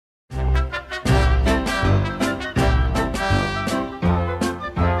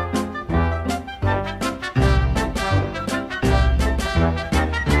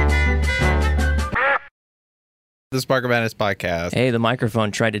The Sparkle Madness podcast. Hey, the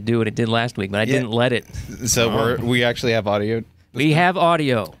microphone tried to do what it did last week, but I didn't let it. So we actually have audio. We have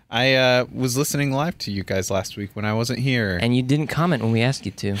audio. I was listening live to you guys last week when I wasn't here. And you didn't comment when we asked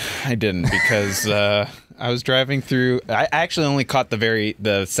you to. I didn't because I was driving through. I actually only caught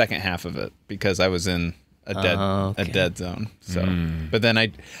the second half of it because I was in a dead zone. So, but then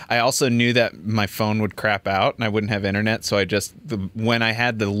I also knew that my phone would crap out and I wouldn't have internet. So when I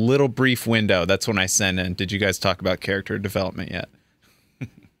had the little brief window, that's when I sent in. Did you guys talk about character development yet?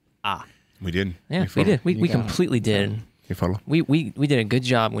 We did. Yeah, we did. We completely did. You follow? We did a good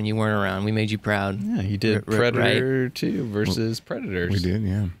job when you weren't around. We made you proud. Yeah, you did Predator 2 versus Predators. We did,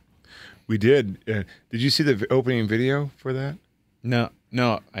 yeah. We did. Did you see the opening video for that? No,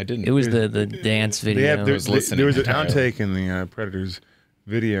 I didn't. It was the dance video. There was an outtake in the Predators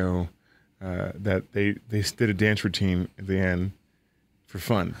video that they did a dance routine at the end for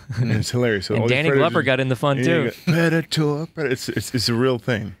fun. And it's hilarious. So and Danny Glover got in the fun too. Predator. It's a real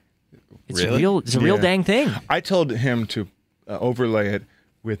thing. It's real. It's a real dang thing. I told him to overlay it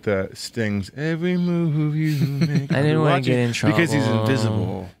with Sting's "Every Move You Make." I didn't want to get in trouble because he's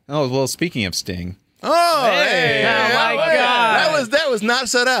invisible. Oh well, speaking of Sting. Oh, hey! Oh my God! That was not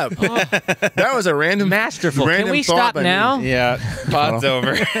set up. That was a random, masterful. Random Can we stop now? Yeah, pod's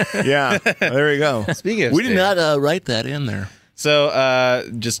over. Yeah, there we go. Speaking of we Sting. did not write that in there. So,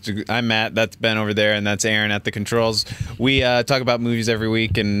 I'm Matt. That's Ben over there, and that's Aaron at the controls. We talk about movies every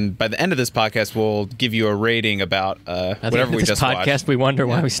week, and by the end of this podcast, we'll give you a rating about whatever we just watched. Podcast, we wonder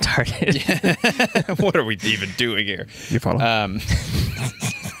why we started. What are we even doing here? You follow?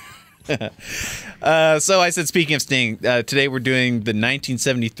 So I said, speaking of Sting, today we're doing the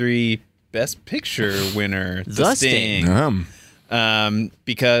 1973 Best Picture winner, The Sting.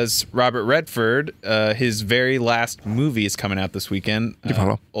 Because Robert Redford, his very last movie is coming out this weekend. You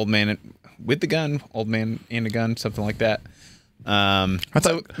follow? Old Man with the Gun, Old Man and a Gun, something like that.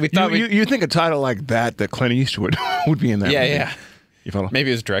 You think a title like that Clint Eastwood would be in that? Yeah, movie. yeah. You follow? Maybe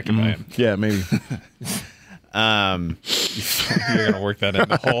it was directed by him. Yeah, maybe. You're gonna work that in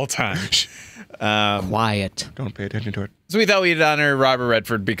the whole time. Quiet. Don't pay attention to it. So we thought we'd honor Robert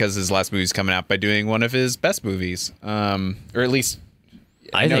Redford because his last movie's coming out by doing one of his best movies, or at least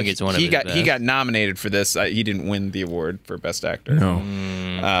I think it's one of his best. He got nominated for this. He didn't win the award for best actor.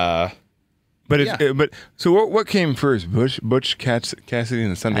 No. So what came first? Butch Cassidy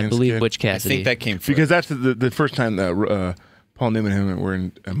and the Sundance Kid? I believe Butch Cassidy. I think that came first because that's the first time that Paul Newman and him were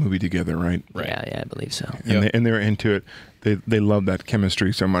in a movie together, right? Right. Yeah, I believe so. And they were into it. They loved that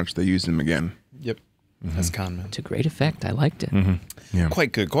chemistry so much they used him again. Yep. As con man. To great effect. I liked it. Yeah.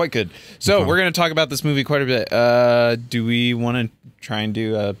 Quite good. So we're going to talk about this movie quite a bit. Do we want to try and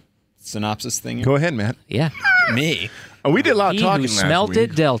do a synopsis thing? Go ahead, Matt. Yeah. Me. Oh, we did a lot of He talking who last smelt week.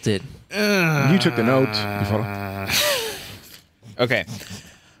 it, dealt it. You took the notes. You follow? Okay.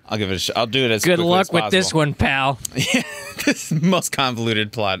 I'll give it a shot. I'll do it as Good quickly luck as with this possible. one, pal. This is the most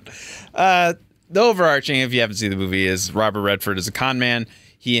convoluted plot. The overarching, if you haven't seen the movie, is Robert Redford is a con man.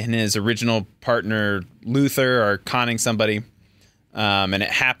 He and his original partner, Luther, are conning somebody. And it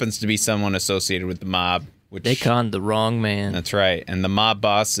happens to be someone associated with the mob. Which, They conned the wrong man. That's right. And the mob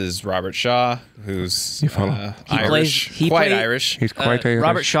boss is Robert Shaw, who's Irish. Quite Irish. He's quite Irish.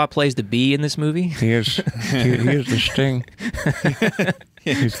 Robert Shaw plays the bee in this movie. He is. He is the Sting.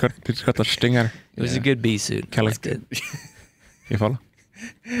 He's got the stinger. It was a good bee suit. Kelly. Liked it. You follow?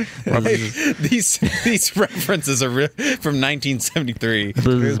 These references are from 1973.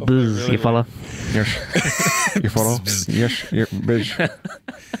 Buzz, buzz. You follow? Yes. You follow? Yes. Bitch.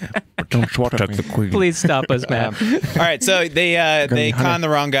 Don't swat at me. Please stop us, Matt. All right, so they con the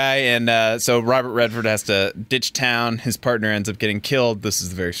wrong guy, and so Robert Redford has to ditch town. His partner ends up getting killed. This is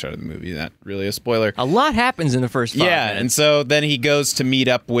the very start of the movie. Not really a spoiler. A lot happens in the first 5 minutes. And so then he goes to meet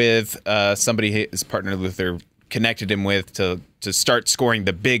up with somebody his partner Luther connected him with to start scoring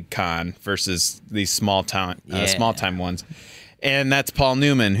the big con versus these small time ones. And that's Paul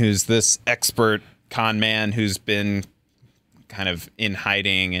Newman, who's this expert con man who's been kind of in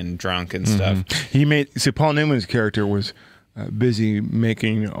hiding and drunk and stuff. Paul Newman's character was busy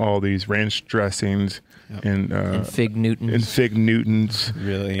making all these ranch dressings and Fig Newtons. And Fig Newtons.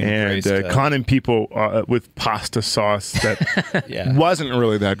 Really and conning people with pasta sauce that wasn't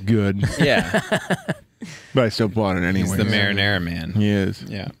really that good. Yeah. But I still bought it anyway. He's the marinara man. He is.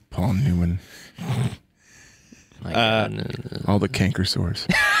 Yeah. Paul Newman. My God. All the canker sores.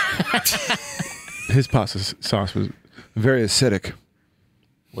 His pasta sauce was very acidic.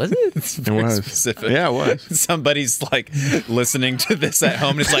 Was it? It's It very was. specific. Yeah, it was. Somebody's like listening to this at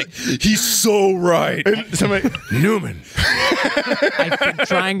home and it's like, he's so right. And somebody, Newman. I've been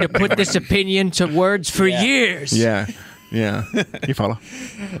trying to put this opinion to words for years. Yeah. Yeah. You follow?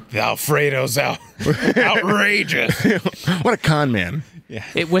 The Alfredo's outrageous. What a con man.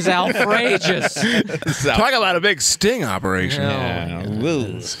 It was outrageous. Talk about a big sting operation. Yeah.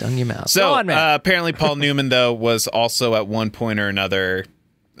 Woo. Stung your mouth. So Go on, man. apparently Paul Newman, though, was also at one point or another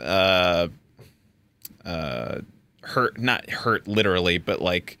hurt, not hurt literally, but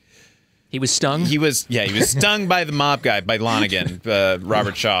like He was stung? he was stung by the mob guy, by Lonigan,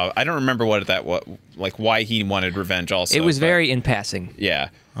 Robert Shaw. I don't remember what that was, like why he wanted revenge also. It was but- very in passing. Yeah.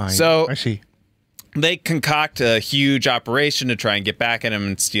 I So see. they concoct a huge operation to try and get back at him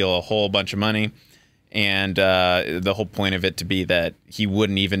and steal a whole bunch of money. And the whole point of it to be that he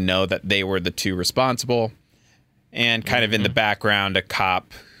wouldn't even know that they were the two responsible. And kind of in the background, a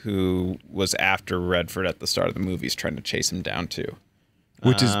cop who was after Redford at the start of the movie is trying to chase him down too.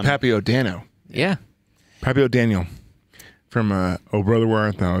 Which is Pappy O'Daniel. Yeah. Pappy O'Daniel from Oh Brother Where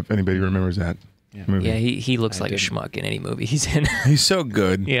Art Thou, if anybody remembers that movie. Yeah, he looks like a schmuck in any movie he's in. He's so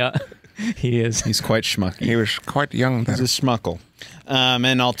good. Yeah, he is. He's quite schmucky. He was quite young then. He's a schmuckle.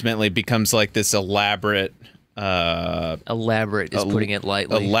 And ultimately becomes like this elaborate Elaborate is putting it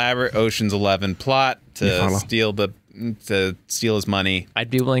lightly. elaborate Ocean's 11 plot You to follow? steal his money. I'd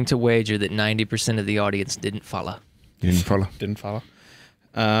be willing to wager that 90% of the audience didn't follow. You didn't follow? Didn't follow.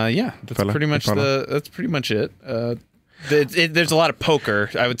 Yeah, that's Follow? pretty much Follow? that's pretty much it. There's a lot of poker.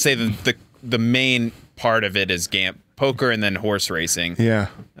 I would say the main part of it is poker and then horse racing. Yeah.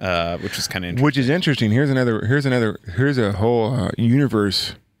 Which is kind of interesting. Which is interesting. Here's a whole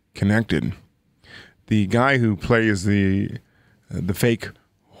universe connected. The guy who plays the fake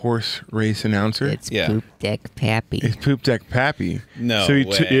horse race announcer Yeah. Poop Deck Pappy. is Poop Deck Pappy. No so way.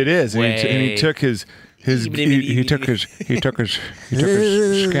 it is, and he Way. took his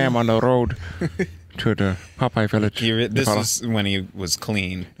scam on the road to the Popeye village. This Follow? is when he was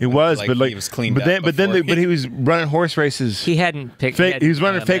clean. It was, but he was cleaned but up then before he was running horse races. He hadn't picked. He was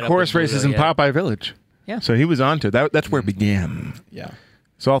running fake met up horse with races Pluto in yet. Popeye Village. Yeah. So he was onto it. That's where it began. Yeah.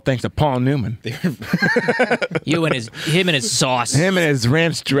 It's all thanks to Paul Newman. Him and his sauce. Him and his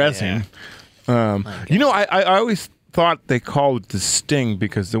ranch dressing. You know, I always thought they called it the sting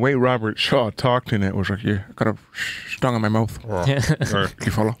because the way Robert Shaw talked in it was like, yeah, I got a stung in my mouth.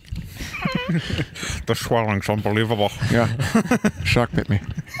 You follow? The swallowing's unbelievable. Yeah. Shark bit me.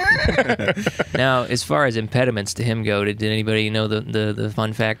 Now, as far as impediments to him go, did anybody know the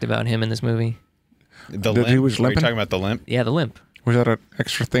fun fact about him in this movie? The That limp. he was Are you limping? talking about the limp? Yeah, the limp. Was that an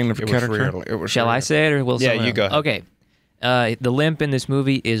extra thing of a It was character? real. It was Shall real. I say it or will Yeah, someone you else? go ahead. Okay. The limp in this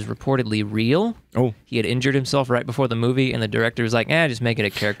movie is reportedly real. Oh, He had injured himself right before the movie, and the director was like, just make it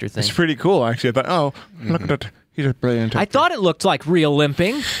a character thing. it's pretty cool, actually. I thought, oh, look at that. He's a brilliant I actor. thought it looked like real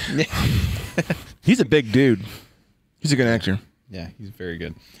limping. He's a big dude. He's a good actor. Yeah, he's very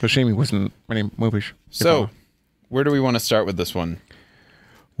good. But shame he wasn't many movies. So, where do we want to start with this one?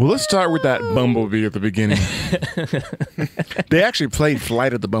 Well, let's start with that Bumblebee at the beginning. They actually played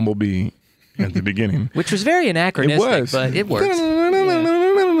Flight of the Bumblebee at the beginning. Which was very anachronistic, It was. but it worked.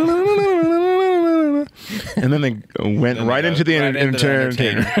 And then they went right into the entertainer.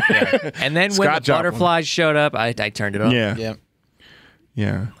 Yeah. And then when Scott the Joplin. butterflies showed up, I turned it off. Yeah. Yeah.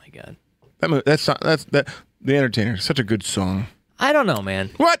 Yeah. Oh my God. That's The Entertainer. Such a good song. I don't know,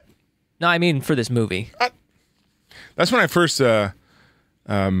 man. What? No, I mean for this movie. That's when I first that's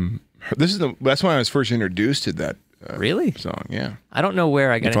when I was first introduced to that Really? song. Yeah. I don't know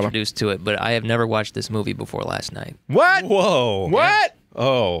where I got follow? introduced to it, but I have never watched this movie before last night. What? Whoa. What?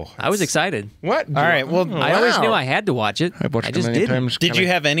 Oh. I was excited. What? All right. Well, I always knew I had to watch it. I've watched I it just many didn't. times. did you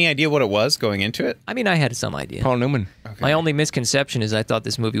have any idea what it was going into it? I mean, I had some idea. Paul Newman? My only misconception is I thought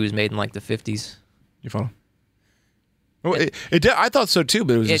this movie was made in like the 50s. You follow? Oh, it did, I thought so too,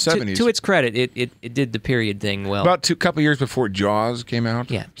 but it was the 70s. To its credit, it did the period thing well. About a couple years before Jaws came out.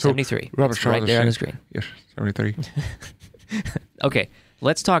 Yeah, So 73. Robert It's Shaw right was there on the saying- screen. Yes, 73. Okay,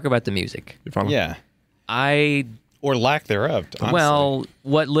 let's talk about the music. You follow? Yeah. I Or lack thereof. Honestly. well,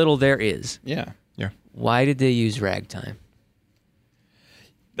 what little there is. Yeah. Yeah. Why did they use ragtime?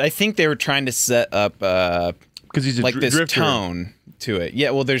 I think they were trying to set up Because he's a like this drifter. tone to it. Yeah.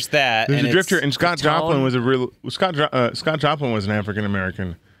 Well, there's that. There's and a drifter, it's- and Scott the tone- Joplin was a real Scott Joplin was an African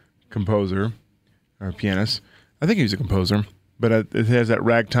American composer or pianist. I think he was a composer, but it has that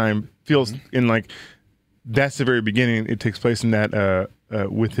ragtime feels in like that's the very beginning. It takes place in that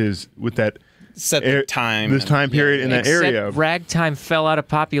with that set the time. this time period in that Except area. ragtime fell out of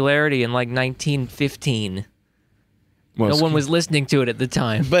popularity in like 1915. No one was listening to it at the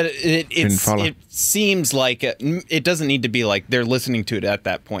time. But it follow. seems like it doesn't need to be like they're listening to it at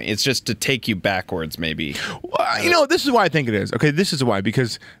that point. It's just to take you backwards, maybe. Well, this is why I think it is. Okay, this is why,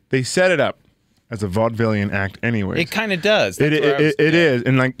 because they set it up as a vaudevillian act anyway. It kind of does. It is,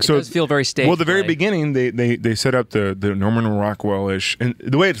 and like so, it does feel very stage Well, the very play. beginning, they set up the Norman Rockwell-ish, and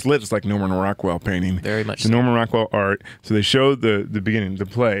the way it's lit is like Norman Rockwell painting. Very much the so. Norman Rockwell art. So they show the beginning, the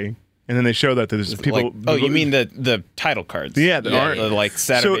play, and then they show that there's people. Like, you mean the title cards? Yeah, the art. Like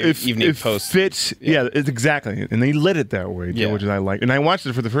Saturday evening post. Fits. Yeah, it's exactly, and they lit it that way, Yeah. which I like. And I watched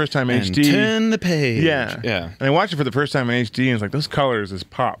it for the first time in And HD. turn the page. Yeah, and I watched it for the first time in HD, and it's like those colors is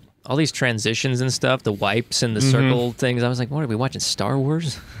pop. All these transitions and stuff, the wipes and the circle things. I was like, what are we watching? Star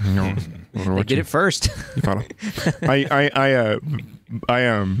Wars? No, They did it first. You follow?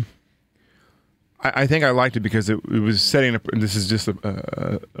 I think I liked it because it was setting up. This is just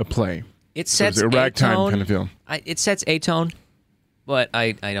a play. It sets a ragtime tone. kind of feel. It sets a tone, but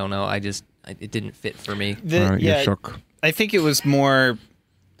I don't know. It didn't fit for me. You're shook. I think it was more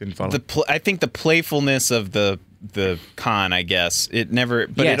Didn't follow. I think the playfulness of the con, I guess it never.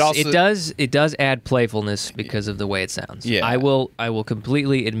 But yes, it also it does add playfulness because of the way it sounds. Yeah. I will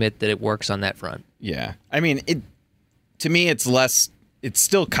completely admit that it works on that front. Yeah, I mean it. To me, it's less. It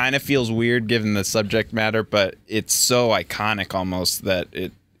still kind of feels weird given the subject matter, but it's so iconic almost that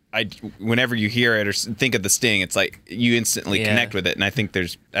it. Whenever you hear it or think of the Sting, it's like you instantly connect with it, and I think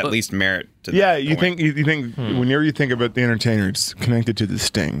there's at least merit to that. Yeah, you point. think whenever you think about the Entertainer, it's connected to the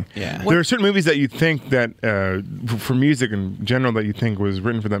Sting. Yeah. There are certain movies that you think that for music in general that you think was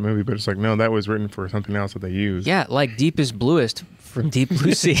written for that movie, but it's like no, that was written for something else that they used. Yeah, like Deepest Bluest from Deep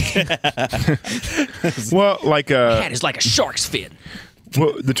Blue Sea. Well, like That is like a shark's fin.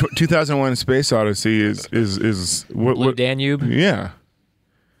 well, the 2001: Space Odyssey is what? Blue Danube. Yeah.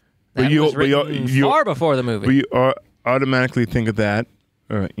 That But was written far before the movie. But you automatically think of that,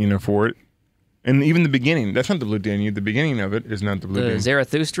 for it. And even the beginning, that's not the Blue Danube. The beginning of it is not the Blue the Danube.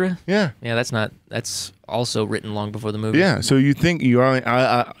 Zarathustra. Yeah. Yeah, that's also written long before the movie. Yeah, so you think you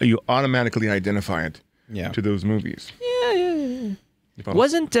automatically identify it to those movies. Yeah. You follow?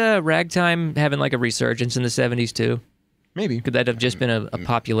 Wasn't Ragtime having like a resurgence in the 70s too? Maybe. Could that have just been a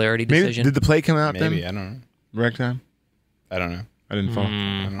popularity Maybe. decision? Did the play come out Maybe then? I don't know. Ragtime? I don't know. I didn't follow.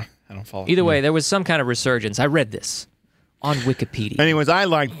 I don't follow. Either way, there was some kind of resurgence. I read this on Wikipedia. Anyways, I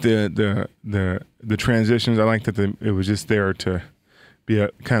liked the transitions. I liked that it was just there to be a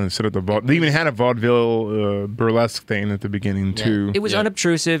kind of set up the vaudeville. They even had a vaudeville burlesque thing at the beginning Yeah. too. It was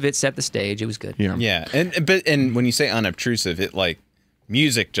unobtrusive. It set the stage. It was good. Yeah. Yeah, and when you say unobtrusive, it like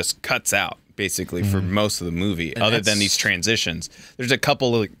music just cuts out basically for most of the movie. And other than that's- these transitions, there's a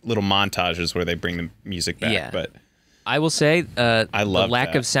couple of little montages where they bring the music back. Yeah. But I will say, I the love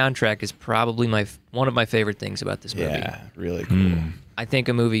lack that. of soundtrack is probably one of my favorite things about this movie. yeah, really cool. I think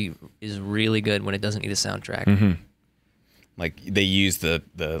a movie is really good when it doesn't need a soundtrack. Like they use the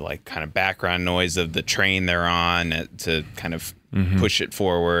like kind of background noise of the train they're on to kind of push it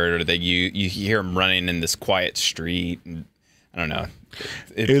forward, or you hear them running in this quiet street, and I don't know.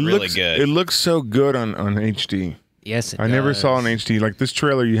 It's really looks, good. It looks so good on HD. Yes, it I never does. saw an HD like this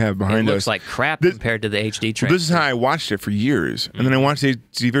trailer you have It behind us. looks like crap This- compared to the HD Well, trailer. this is how I watched it for years, and then I watched the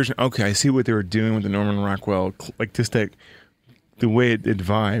HD version. Okay, I see what they were doing with the Norman Rockwell, like just like the way it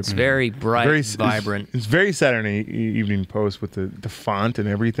vibes. It's very bright, vibrant. It's very Saturday Evening Post with the font and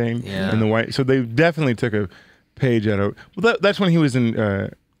everything, Yeah. and the white. So they definitely took a page out of. Well, that's when he was in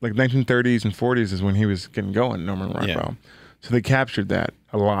like 1930s and 40s is when he was getting going, Norman Rockwell. So they captured that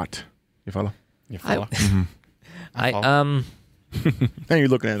a lot. You follow? You follow? Now you're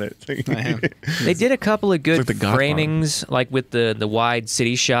looking at it. They did a couple of good It's like The Godfather. framings, like with the wide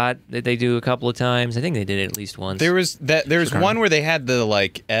city shot that they do a couple of times. I think they did it at least once. There was one where they had the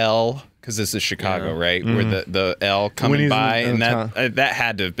like L, because this is Chicago, right? Where the L coming he's by, in and town. that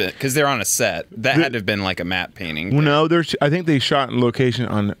had to have been, because they're on a set. That had to have been like a matte painting. Well, no, I think they shot in location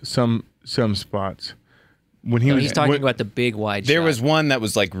on some spots. When he No, was he's talking when- about the big wide There shot. was one that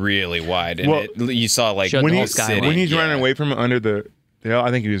was like really wide, and Well, you saw like Showed the the when whole whole skyline. city. when he's Yeah. running away from under the L.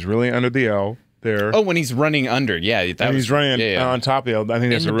 I think he was really under the L there. Oh, when he's running under, yeah, that and was, he's running yeah, yeah. on top of the L. I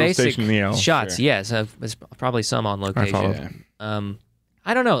think that's in a the real basic station in the L. shots. Sure. Yes, there's probably some on follow. location. Yeah.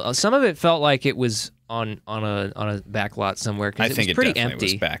 I don't know. Some of it felt like it was on a back lot somewhere. 'Cause I think it it was pretty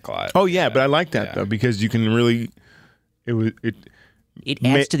definitely empty. was backlot. Oh yeah, but I like that Yeah. though because you can really. It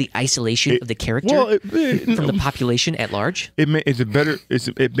adds to the isolation of the character Well, from the population at large. it made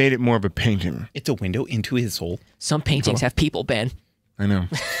it more of a painting. It's a window into his soul. Some paintings have people, Ben. I know.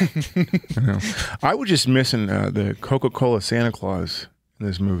 I know. I was just missing the Coca-Cola Santa Claus in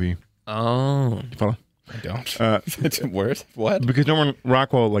this movie. Oh, You follow? I don't. It's worth what? Because Norman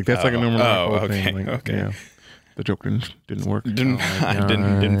Rockwell, like that's like a Norman Rockwell okay, thing. Like, okay. Yeah. The joke didn't work. I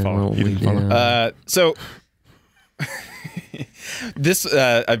didn't follow. You didn't follow. So this,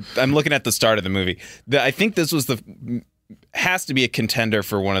 I'm looking at the start of the movie. I think this was has to be a contender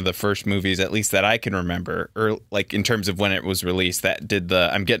for one of the first movies, at least that I can remember, or like in terms of when it was released. That did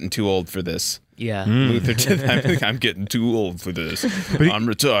I'm getting too old for this. Yeah. Luther did. I'm getting too old for this. I'm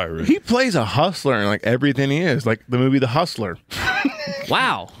retiring. He plays a hustler in like everything he is, like the movie The Hustler.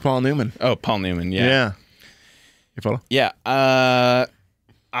 Wow. Paul Newman. Oh, Paul Newman. Yeah. Yeah. You follow? Yeah.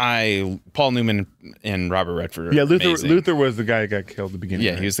 Paul Newman and Robert Redford. Are Yeah, amazing. Luther was the guy who got killed at the beginning.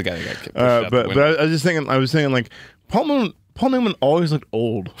 Yeah, right? he was the guy that got pushed out the but window. I was thinking like Paul Newman always looked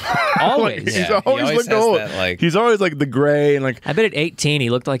old. Always. He's Yeah, he always always looked has old. that, like- He's always like the gray and like I bet at 18 he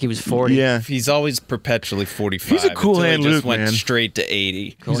looked like he was 40. yeah. He's always perpetually 45. He's a cool until hand he just Luke, went man. straight to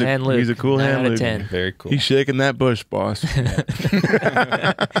 80. Cool hand Luke. He's a cool 9 hand out of Luke. 10. Very cool. He's shaking that bush, boss.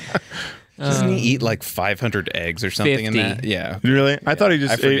 Doesn't he eat like 500 eggs or something in 50. that? Yeah. Really? I thought he I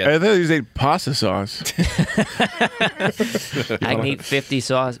just forget. ate, I thought he just ate pasta sauce. I can eat 50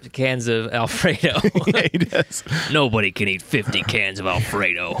 cans of Alfredo. Yeah, he does. Nobody can eat 50 cans of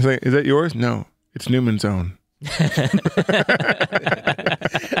Alfredo. He's like, is that yours? No, it's Newman's own.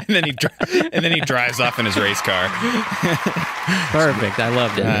 And then he drives off in his race car. Perfect. I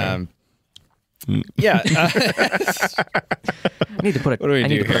loved it. Yeah. I need to put do we I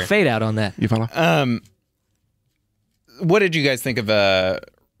need do to put a here? fade out on that. You follow? What did you guys think of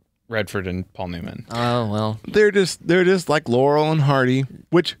Redford and Paul Newman? Oh, well. They're just like Laurel and Hardy.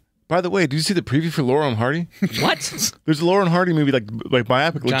 Which, by the way, did you see the preview for Laurel and Hardy? What? There's a Laurel and Hardy movie like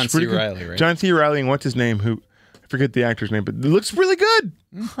biopic. John Looks C. pretty good. Reilly, right? John C. Reilly and what's his name? Who I forget the actor's name, but it looks really good.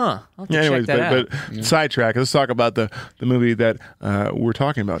 Huh. I'll have to Yeah. Anyways, check that out. but sidetrack. Let's talk about the movie that we're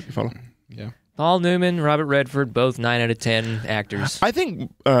talking about. You follow? Yeah. Paul Newman, Robert Redford, both 9 out of 10 actors. I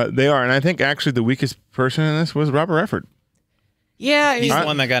think they are, and I think actually the weakest person in this was Robert Redford. Yeah, He's the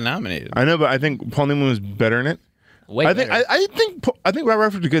one that got nominated. I know, but I think Paul Newman was better in it. way I think better. I think Robert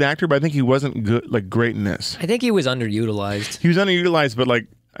Redford's a good actor, but I think he wasn't good, like great in this. I think he was underutilized. He was underutilized, but like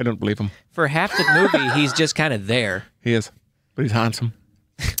I don't believe him. For half the movie, he's just kind of there. He is, but he's handsome.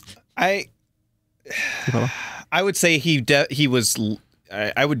 I would say he was.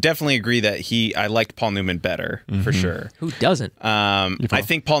 I would definitely agree that I liked Paul Newman better for sure. Who doesn't? I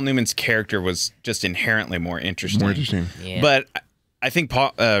think Paul Newman's character was just inherently more interesting. More interesting. Yeah. But I think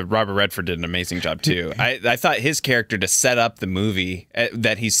Robert Redford did an amazing job too. I thought his character to set up the movie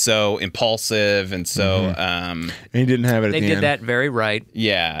that he's so impulsive and so And he didn't have it at They the did end. that very right.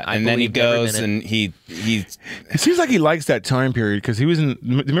 yeah. I And then he believed every goes minute. and he It seems like he likes that time period because he was in.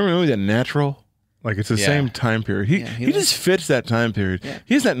 Remember the movie that Natural? Like it's the Yeah. same time period. He he just fits that time period.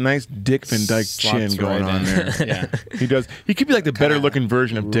 He has that nice Dick Van Dyke slots chin going right on in. there. Yeah. He does. He could be like the better looking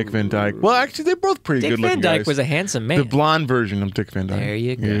version of Dick Van Dyke. Well, actually, they're both pretty Dick good Van looking Dyke guys. was a handsome man. The blonde version of Dick Van Dyke. There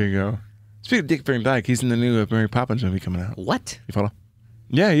you go. There you go. Speaking of Dick Van Dyke, he's in the new Mary Poppins movie coming out. What? You follow?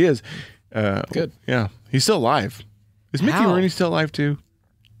 Yeah, he is. Good. Yeah, he's still alive. Is Mickey How? Rooney still alive too?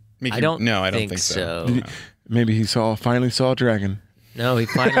 I don't. No, I don't think so. Maybe he finally saw a dragon. No, he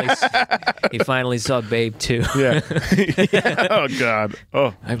finally saw Babe too. Yeah. Oh God.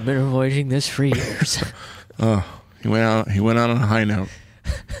 Oh. I've been avoiding this for years. Oh. He went out on a high note.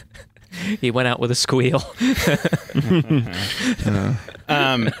 He went out with a squeal.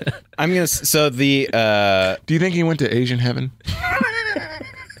 I'm gonna. So the Do you think he went to Asian heaven?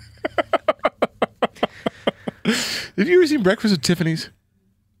 Have you ever seen Breakfast at Tiffany's?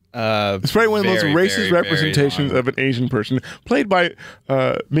 It's probably one of the most very, racist very, representations very of an Asian person, played by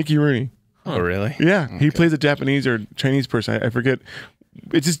Mickey Rooney. Oh, really? Yeah, he plays a Japanese or Chinese person. I forget.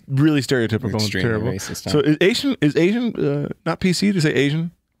 It's just really stereotypical and Extremely terrible. racist, huh? So is Asian not PC to say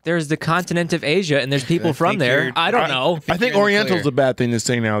Asian? There's the continent of Asia, and there's people from think there. you're- I don't know. I think you're in the Oriental's clear. a bad thing to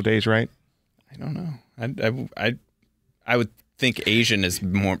say nowadays, right? I don't know. I would think Asian is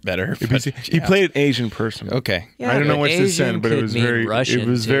more better. but, He yeah. played an Asian person. Okay. Yeah, I don't know but what's Asian descent, but it could was mean very. Russian it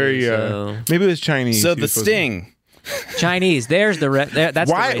was too, very. so- Maybe it was Chinese. So he the was supposed to- Sting. Chinese. There's the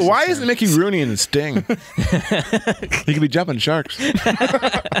that's the Why? racist Why term. isn't Mickey Rooney in the Sting? He could be jumping sharks. I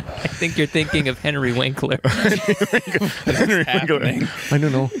think you're thinking of Henry Winkler. happening? I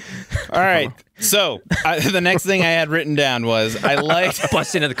don't know. All right. So the next thing I had written down was I liked.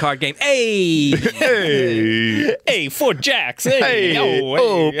 Bust into the card game. Hey, Hey. Hey, Fort Jacks. Hey. Hey.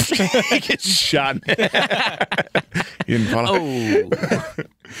 Oh, hey. He gets shot. You didn't follow. oh,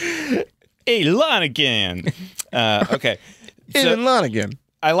 Hey, Lonigan. Okay. In Lonigan.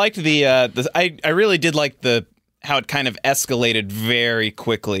 I liked the I really did like the how it kind of escalated very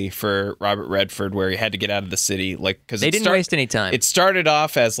quickly for Robert Redford, where he had to get out of the city. Like, because they didn't waste any time. It started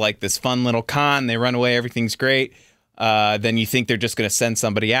off as like this fun little con. They run away, everything's great. Then you think they're just going to send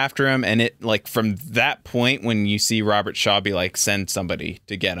somebody after him, and it like from that point when you see Robert Shaw be like, send somebody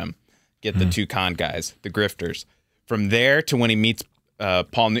to get him, get the two con guys, the grifters. From there to when he meets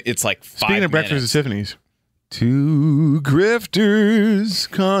Paul, it's like 5 Speaking of minutes. Breakfast at Tiffany's, 2 grifters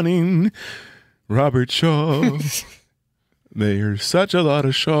conning Robert Shaw. There's such a lot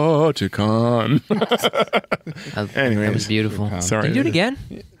of Shaw to con. Anyways. That was beautiful. Sorry. Can you do it again?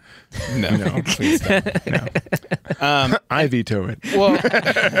 No, please don't. No. I veto it. Well,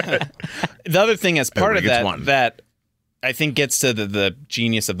 the other thing as part of Everybody that, gets one. that I think gets to the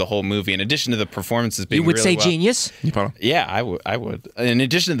genius of the whole movie, in addition to the performances being You would really say well, genius? You follow? Yeah, I would. In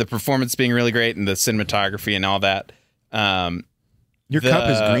addition to the performance being really great and the cinematography and all that, Your cup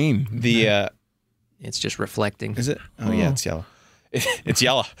is green. It's just reflecting. Is it? Oh yeah, it's yellow. It's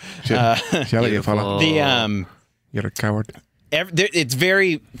yellow. Shall you follow? The You're a coward. it's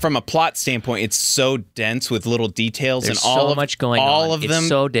very, from a plot standpoint, it's so dense with little details, There's and all so of, much going all on. of It's them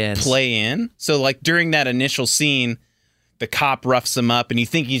so dense. play in. So like during that initial scene, the cop roughs him up, and you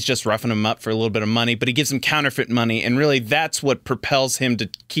think he's just roughing him up for a little bit of money, but he gives him counterfeit money, and really that's what propels him to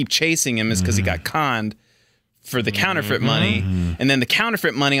keep chasing him, is because he got conned for the counterfeit money. And then the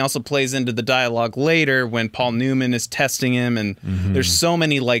counterfeit money also plays into the dialogue later when Paul Newman is testing him, and there's so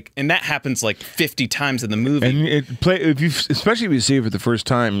many like, and that happens like 50 times in the movie. And especially if you see it for the first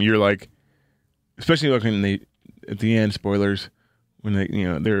time, you're like, especially looking at the end, spoilers, when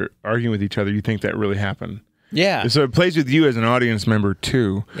they're arguing with each other, you think that really happened. Yeah. So it plays with you as an audience member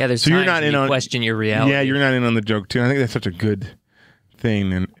too. Yeah, there's so you're times not when in you on question your reality. Yeah, you're not in on the joke too. I think that's such a good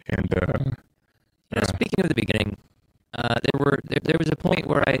thing. And Speaking of the beginning, there was a point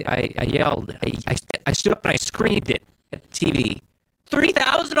where I yelled, I stood up and I screamed it at the TV.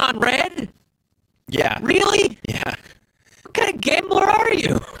 3,000 on red? Yeah. Really? Yeah. What kind of gambler are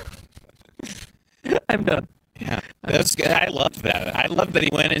you? I'm done. Yeah, that's good. I loved that. I loved that he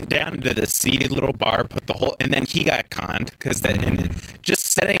went in down into the seedy little bar, put the whole, and then he got conned because just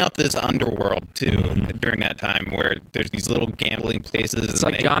setting up this underworld too during that time where there's these little gambling places. It's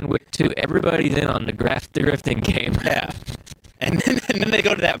like John Wick 2. Everybody's in on the grifting game. Yeah. And then they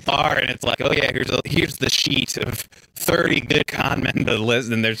go to that bar, and it's like, oh yeah, here's the sheet of 30 good con men to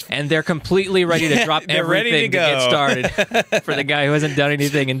list, and they're completely ready to drop they're ready everything to to get go. started for the guy who hasn't done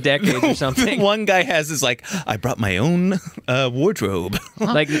anything in decades or something. One guy has his like, I brought my own wardrobe.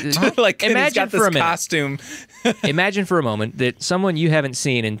 Like and he's got this for a minute. costume. Imagine for a moment that someone you haven't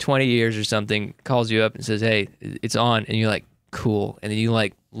seen in 20 years or something calls you up and says, "Hey, it's on," and you're like, "Cool," and then you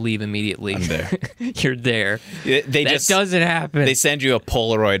like leave immediately. I'm there. You're there. That doesn't happen. They send you a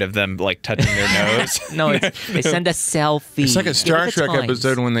Polaroid of them like touching their nose. No, they send a selfie. it's like a Star Give it the Trek times.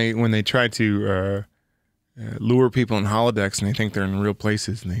 episode when they try to lure people in holodecks and they think they're in real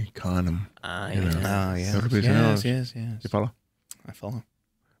places and they con them. Oh yeah. Everybody's Yes, knows. yes. You follow? I follow.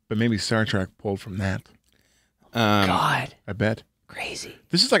 But maybe Star Trek pulled from that. God, I bet. crazy.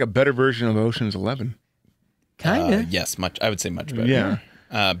 This is like a better version of Ocean's 11. Kinda. Yes, much. I would say much better.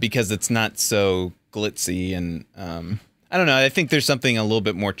 Yeah. Because it's not so glitzy, and I don't know. I think there's something a little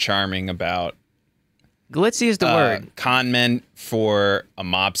bit more charming about Glitzy is the word. con men for a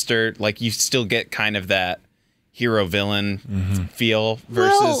mobster. Like you still get kind of that hero villain feel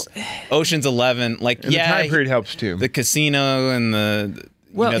versus Ocean's 11. Like And the time period helps too. the casino and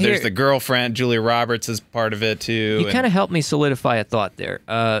there's here- the girlfriend. Julia Roberts is part of it too. You kind of helped me solidify a thought there.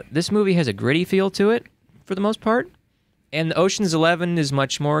 This movie has a gritty feel to it for the most part. And Ocean's 11 is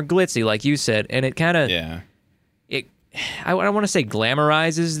much more glitzy, like you said. And it kind of, I don't want to say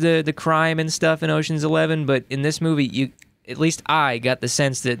glamorizes the crime and stuff in Ocean's 11, but in this movie, at least I got the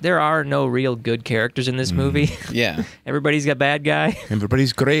sense that there are no real good characters in this movie. Yeah. Everybody's got bad guy.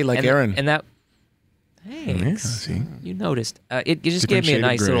 Everybody's gray like and, Aaron. And that, thanks. Yeah, see? You noticed. It just gave me a Different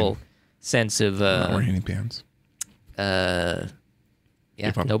nice shade of little sense of, Not wearing any pants. yeah,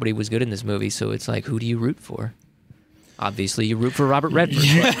 nobody was good in this movie, so it's like, who do you root for? Obviously, you root for Robert Redford.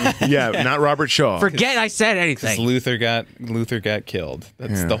 Yeah, not Robert Shaw. Forget I said Because anything. Luther got killed.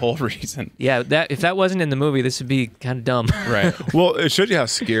 That's Yeah. the whole reason. Yeah, if that wasn't in the movie, this would be kind of dumb. Right. Well, it showed you how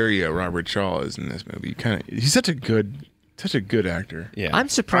scary Robert Shaw is in this movie. He's such a good actor. Yeah. I'm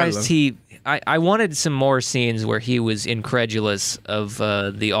surprised I wanted some more scenes where he was incredulous of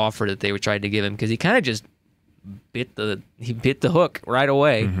the offer that they were trying to give him, because he kind of just bit the hook right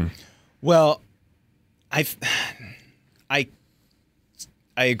away. Mm-hmm. Well,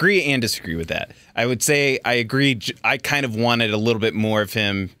 I agree and disagree with that. I would say I agree. I kind of wanted a little bit more of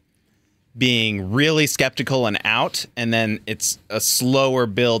him being really skeptical and out, and then it's a slower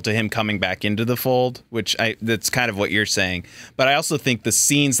build to him coming back into the fold, that's kind of what you're saying. But I also think the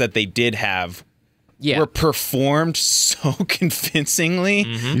scenes that they did have were performed so convincingly,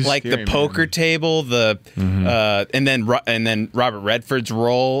 like the poker table, and then Robert Redford's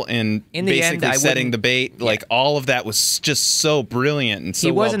role in basically setting the bait. Like all of that was just so brilliant and so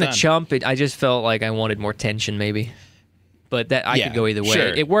he wasn't well done. a chump. I just felt like I wanted more tension, maybe. But that I could go either way. Sure.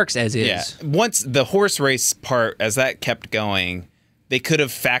 It works as is. Yeah. Once the horse race part, as that kept going, they could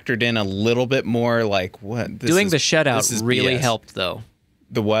have factored in a little bit more. Like what? Doing the shutout really helped, though.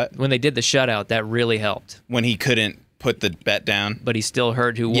 The what? When they did the shutout, that really helped. When he couldn't put the bet down, but he still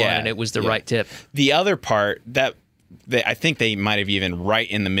heard who won, and it was the right tip. The other part I think they might have even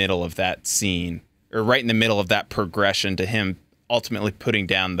right in the middle of that scene, or right in the middle of that progression to him ultimately putting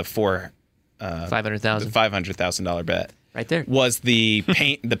down the $500,000 bet. Right there was the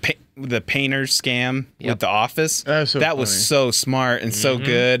the painter scam with The Office. That was so smart and so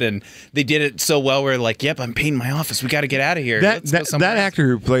good, and they did it so well. We're like, "Yep, I'm painting my office. We got to get out of here." That actor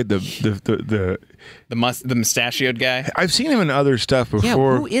who played the mustachioed guy. I've seen him in other stuff before.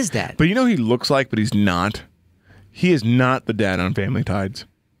 Yeah, who is that? But he looks like, but he's not. He is not the dad on Family Tides.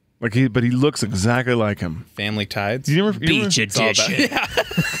 But he looks exactly like him. Family Tides. Beach edition.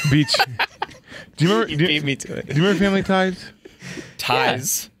 Beach. Do you remember? Beat me to it. Do you remember Family Ties?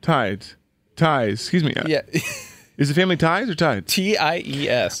 Ties. Yeah. Ties. Excuse me. Yeah. Is it Family Ties or Tides?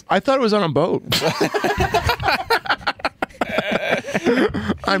 TIES. I thought it was on a boat.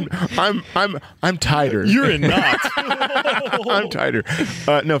 I'm tighter. You're in knots. I'm tighter.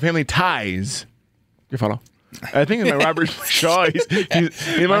 No, Family Ties. You follow? I think in my Robert Shaw, my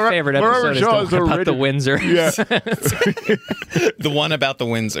favorite episode is the one about the Windsor. Yeah. The one about the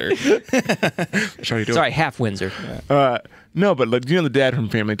Windsor. Sorry, half Windsor. No, but do you know the dad from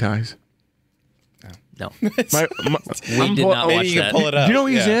Family Ties? No. We did not watch you that. can pull it up. Do you know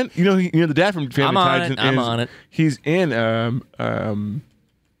who he's in? You know the dad from Family Ties. I'm on it. He's in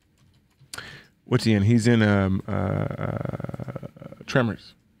what's he in? He's in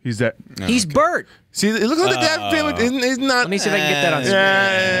Tremors. He's that. He's Bert. See, it looks like the dad from Family. He's not. Let me see if I can get that on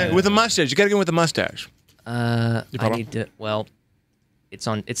screen. With a mustache. You got to go with the mustache. I need to. Well, it's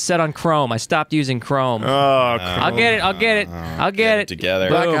set on Chrome. I stopped using Chrome. Oh, Chrome. I'll get it. I'll get it together.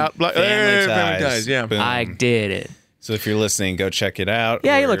 Blackout. Family Ties. Yeah. Boom. I did it. So if you're listening, go check it out.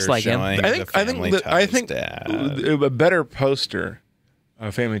 Yeah, he looks like him. I think a better poster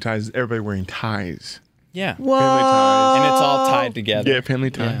of Family Ties is everybody wearing ties. Yeah. Whoa. Family Ties. And it's all tied together. Yeah,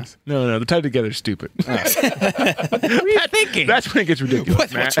 Family Ties. Yeah. No, the tied together is stupid. What are you thinking? That's when it gets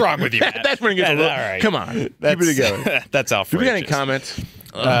ridiculous. What's wrong with you, man? That's when it gets a little. All right. Come on. Keep it together. That's outrageous. Do we got any comments?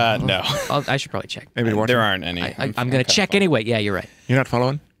 No. I should probably check. There aren't any. I'm going to check anyway. Yeah, you're right. You're not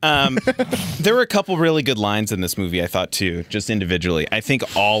following? There were a couple really good lines in this movie, I thought, too, just individually. I think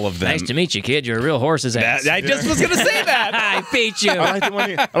all of them. Nice to meet you, kid. You're a real horse's ass. I just was going to say that. I beat you.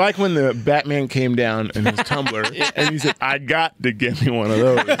 I like when the Batman came down in his tumbler and he said, "I got to get me one of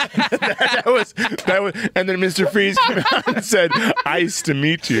those." that was. And then Mr. Freeze came out and said, "Nice to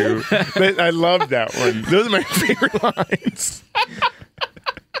meet you." I love that one. Those are my favorite lines.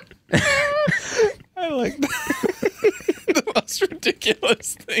 I like the most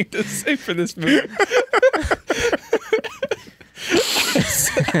ridiculous thing to say for this movie.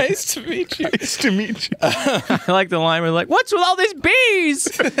 Nice to meet you. Nice to meet you. I like the line where like, "What's with all these bees?"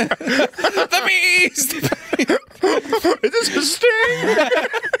 The bees. Is this a sting?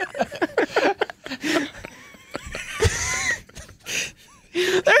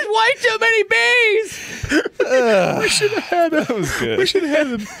 There's way too many bees. We should have had that was good. We should have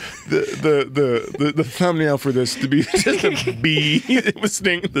had the thumbnail for this to be just a bee. It was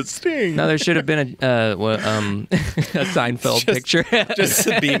the sting. No, there should have been a Seinfeld picture. Just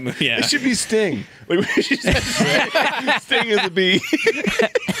a bee. Yeah. It should be Sting. Like we should Sting is a bee.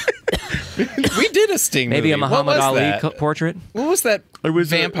 We did a Sting movie. Maybe a Muhammad Ali portrait. What was that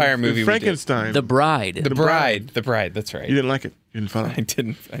vampire movie? Frankenstein. The Bride. The Bride. That's right. You didn't like it. You didn't follow. I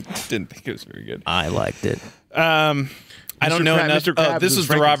didn't think it was very good. I liked it. I don't know enough. This was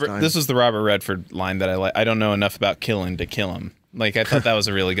the Robert Redford line that I like. I don't know enough about killing to kill him. Like I thought that was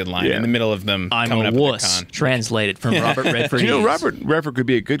a really good line in the middle of them. I'm coming a up wuss. Translated from Robert Redford. Do you know Robert Redford could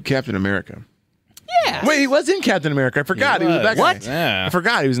be a good Captain America? Yeah. Wait, he was in Captain America. I forgot. He was that guy. What? Yeah. I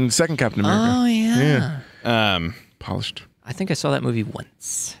forgot. He was in the second Captain America. Oh yeah. Polished. I think I saw that movie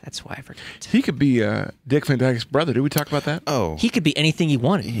once. That's why I forgot. He could be Dick Van Dyke's brother. Did we talk about that? Oh. He could be anything he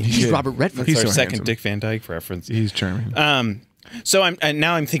wanted. He's Robert Redford. That's our so second handsome. Dick Van Dyke reference. He's charming. So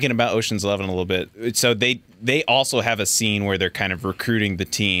I'm thinking about Ocean's 11 a little bit. So they also have a scene where they're kind of recruiting the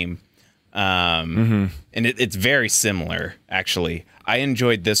team. And it's very similar, actually. I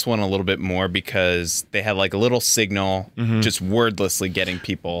enjoyed this one a little bit more because they had like a little signal, just wordlessly getting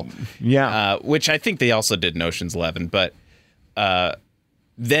people. Yeah. Which I think they also did in Ocean's 11, but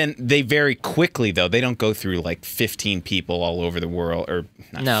then they very quickly, though, they don't go through like 15 people all over the world, or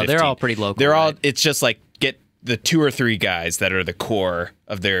not No, 15. they're all pretty local. They're all. right? It's just like get the 2 or 3 guys that are the core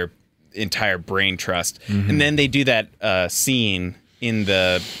of their entire brain trust, and then they do that scene in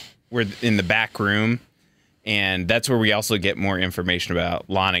the back room, and that's where we also get more information about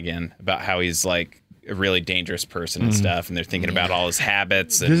Lonigan, about how he's like a really dangerous person and stuff, and they're thinking about all his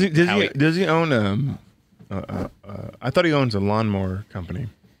habits. And Does he own I thought he owns a lawnmower company.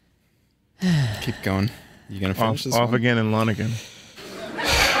 Keep going. You gonna finish this Off one? again and Lonigan.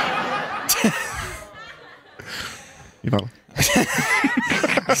 You follow?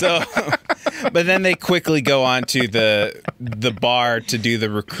 So, but then they quickly go on to the bar to do the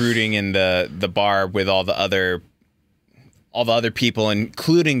recruiting in the bar with all the other people,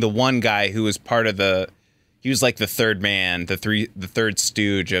 including the one guy who was part of he was like the third man, the third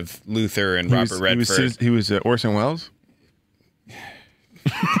stooge of Luther and Robert Redford. He was Orson Welles.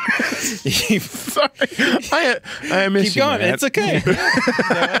 Sorry, I miss Keep you. going. Matt. It's okay.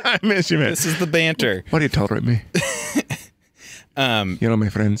 I miss you, man. This is the banter. Why do you tolerate me? You know, my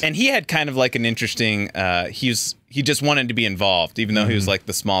friends. And he had kind of like an interesting. He just wanted to be involved, even though he was like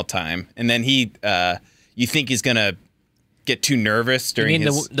the small time. And then you think he's gonna get too nervous You during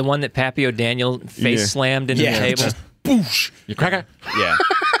mean his. the one that Pappy O'Daniel face slammed into the table? just boosh. You cracker. Yeah,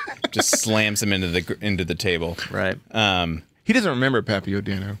 just slams him into the table. Right. He doesn't remember Pappy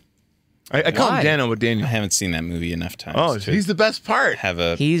O'Daniel. I call Why? him Daniel O'Daniel. I haven't seen that movie enough times. Oh, to he's the best part. have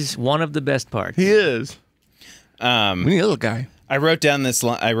a. He's one of the best parts. He is. We need a little guy. I wrote down this.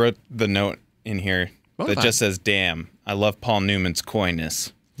 I wrote the note in here that Bonafide. just says, "Damn, I love Paul Newman's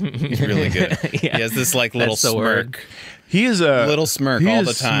coyness." He's really good. Yeah. He has this like little That's the word. smirk. He is a Little smirk all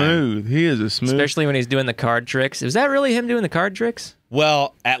the time. Smooth. He is a smooth. Especially when he's doing the card tricks. Is that really him doing the card tricks?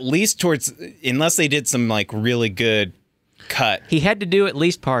 Well, at least unless they did some like really good cut, He had to do at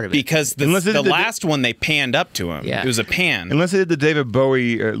least part of it. because Unless they the did the- last one they panned up to him. Yeah. It was a pan. Unless they did the David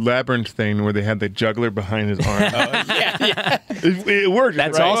Bowie labyrinth thing where they had the juggler behind his arm. yeah. It worked.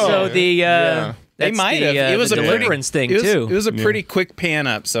 That's right? also the. Yeah. They that's might the, have. It was the a deliverance pretty, thing too. It was a pretty quick pan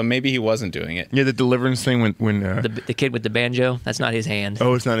up, so maybe he wasn't doing it. Yeah, the deliverance thing when the kid with the banjo. That's not his hand.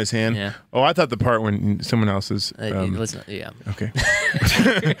 oh, it's not his hand. Yeah. Oh, I thought the part when someone else's. Yeah. Okay.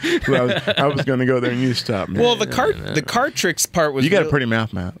 Well, I was going to go there and you stopped me. Well, the card tricks part was. you got a real- pretty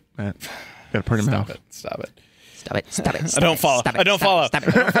mouth, Matt. You got a pretty mouth. Stop it. Stop it. Stop it. I don't follow. I don't follow.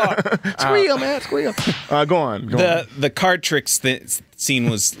 Squeal, Matt. Squeal. Go on. Go on. The card tricks scene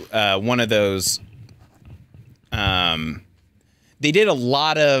was one of those. They did a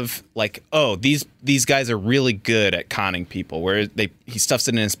lot of like, oh, these guys are really good at conning people. Where he stuffs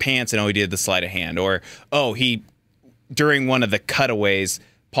it in his pants and he did the sleight of hand, or during one of the cutaways,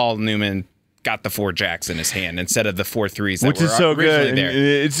 Paul Newman got the 4 jacks in his hand instead of the 4 threes that Which were is so originally good. there. And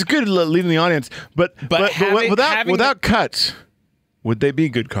it's good leading the audience, but having without cuts, would they be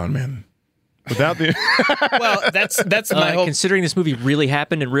good con men? Without the Well, that's my whole. Considering this movie really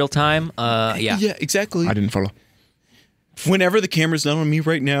happened in real time, yeah. Yeah, exactly. I didn't follow. Whenever the camera's not on me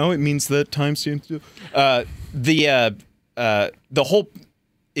right now, it means that time stands still. The whole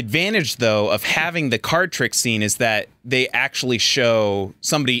advantage, though, of having the card trick scene is that they actually show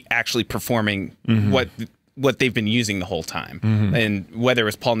somebody actually performing what they've been using the whole time, and whether it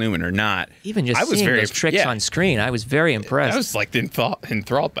was Paul Newman or not. Even just I was seeing very, those tricks yeah, on screen, I was very impressed. I was like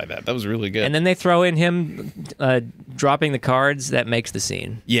enthralled by that. That was really good. And then they throw in him dropping the cards. That makes the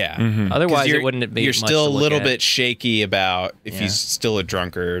scene. yeah. Otherwise, 'Cause it wouldn't be. You're much still to a look little at. bit shaky about if Yeah. he's still a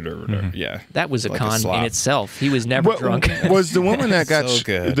drunkard or whatever. Yeah. That was a Like con slob. in itself. He was never drunk. Was the woman that got So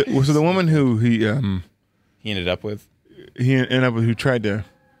good. was the woman who He ended up with. he ended up with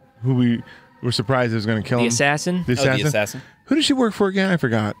who we were surprised was going to kill The him? assassin. The assassin. The assassin. Who did she work for again? I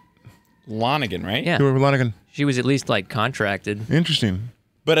forgot. Lonigan, right? Yeah, She worked for Lonigan. she was at least like contracted. Interesting.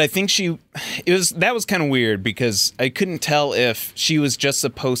 But I think that was kind of weird because I couldn't tell if she was just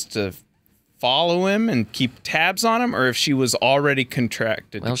supposed to follow him and keep tabs on him or if she was already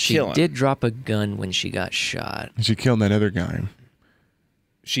contracted Well, to she kill him. did drop a gun when she got shot. And she killed that other guy.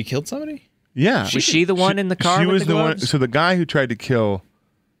 She killed somebody? Yeah. Was she the one in the car She with was the one. gloves? So the guy who tried to kill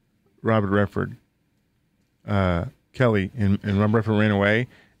Robert Redford, Kelly, and Robert Redford ran away,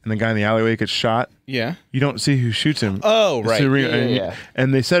 and the guy in the alleyway gets shot. Yeah. You don't see who shoots him. Oh, right. So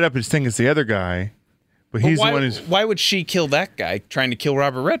and they set up his thing as the other guy, but he's why, the one who's. why would she kill that guy trying to kill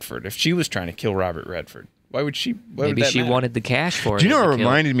Robert Redford if she was trying to kill Robert Redford? Why would she? Maybe she wanted the cash for it. Do you know what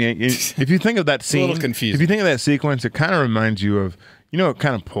reminded me? If you think of that scene, a little confusing. If you think of that sequence, it kind of reminds you of, what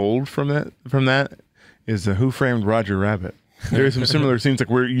kind of pulled from that is Who Framed Roger Rabbit. There are some similar scenes like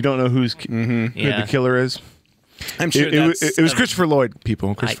where you don't know who the killer is. I'm sure it was Christopher Lloyd,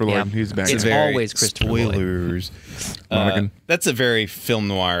 people. Christopher Lloyd. He's back. It's always Christopher Lloyd. That's a very film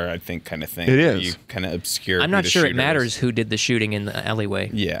noir, I think, kind of thing. It is. You kind of obscure. I'm not sure it matters who did the shooting in the alleyway.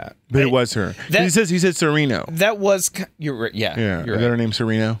 Yeah, but it was her. He said Sereno. That was. You're right. Yeah. Yeah. You're Is that her name,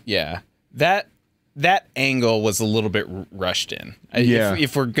 Sereno? Yeah. That angle was a little bit rushed in. Yeah.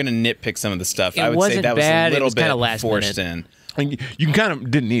 If we're gonna nitpick some of the stuff, It I would say wasn't that was bad, a it little was kinda bit last forced minute. in. You kind of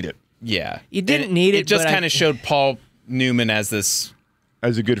didn't need it Yeah. You didn't need it, It just but kind of showed Paul Newman as this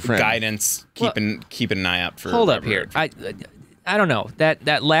as a good friend. guidance, keeping an eye out for. Hold up Robert here. Redford. I don't know.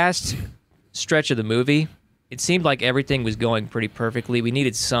 That last stretch of the movie, it seemed like everything was going pretty perfectly. We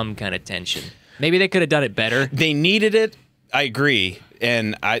needed some kind of tension. Maybe they could have done it better. They needed it. I agree,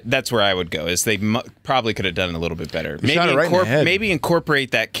 and that's where I would go. Is they probably could have done it a little bit better. Shot it right in the head. Maybe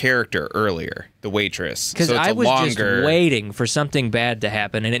incorporate that character earlier, the waitress. Because I was just waiting for something bad to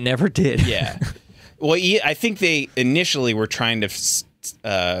happen, and it never did. Yeah. Well, I think they initially were trying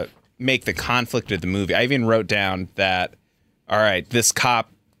to make the conflict of the movie. I even wrote down that, all right, this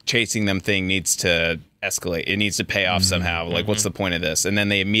cop chasing them thing needs to escalate. It needs to pay off somehow. Like, what's the point of this? And then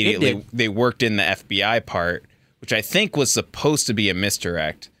they immediately they worked in the FBI part, which I think was supposed to be a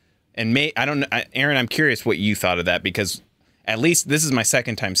misdirect. And I don't know, Aaron, I'm curious what you thought of that, because at least this is my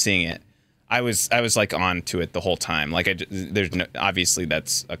second time seeing it. I was like on to it the whole time. Like there's no, obviously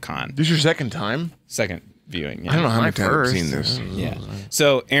that's a con. This is your second time? Second viewing. Yeah. I don't know how many My times I've first. seen this. Yeah.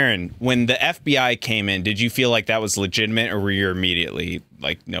 So Aaron, when the FBI came in, did you feel like that was legitimate, or were you immediately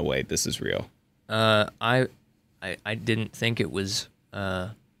like, no way, this is real? I didn't think it was.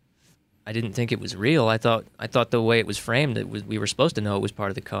 I didn't think it was real. I thought the way it was framed, we were supposed to know it was part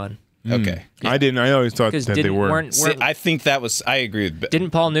of the con. Okay. I didn't. I always thought that they were. See, I think that was. I agree with.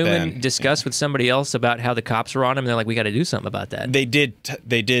 Didn't Paul Newman Ben. discuss with somebody else about how the cops were on him? And they're like, we got to do something about that. They did.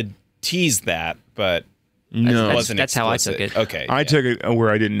 They did tease that, but No. it wasn't. That's how I explicit. took it. Okay. I took it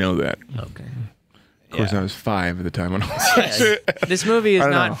where I didn't know that. Okay. Of course, Yeah. I was 5 at the time when I watched Yeah, it. this movie is I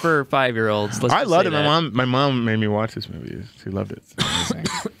don't not know. for 5-year-olds. I loved it. My mom made me watch this movie. She loved it.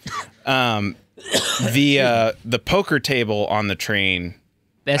 The poker table on the train.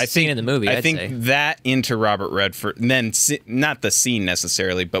 Best scene in the movie, I I'd think say. that into Robert Redford, and then not the scene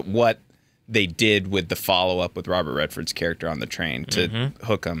necessarily, but what they did with the follow up with Robert Redford's character on the train to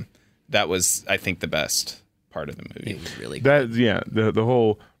hook him. That was, I think, the best part of the movie. It was really good. The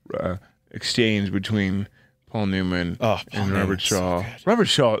whole exchange between Paul Newman and Robert Shaw. Robert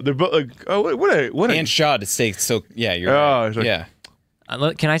Shaw, they're both like, what a And Shaw to say so. Yeah, you're Oh, right. it's like- Yeah,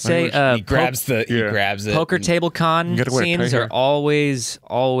 Can I say he grabs it. poker table con gotta wear a scenes tie are here. always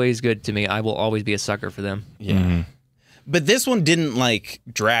good to me. I will always be a sucker for them. Yeah. But this one didn't like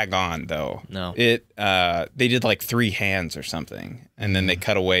drag on though. No. It they did like 3 hands or something, and then they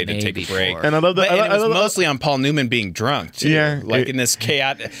cut away to take Maybe a break. 4. And I love that. But, and I it was love- mostly on Paul Newman being drunk too. Yeah, Like in this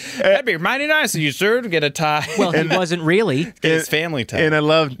chaotic. That'd be mighty nice of you, sir, to get a tie. Well, he wasn't really. Get his family tie. And I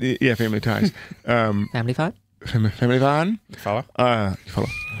love, Family Ties. Family Fight? Family Van. Follow? Follow.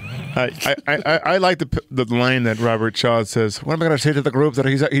 I like the line that Robert Shaw says. What am I going to say to the group, that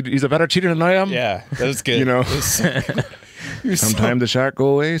he's a better cheater than I am? Yeah, that was good. You know. It was Sometimes the shark go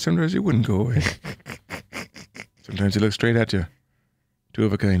away. Sometimes he wouldn't go away. Sometimes he looks straight at you. 2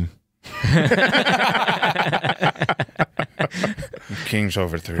 of a kind. King's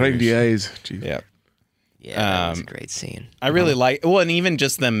over 3. Right in the eyes. Jeez. Yeah. Yeah, that was a great scene. I really like, well, and even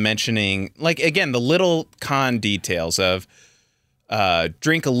just them mentioning, like, again, the little con details of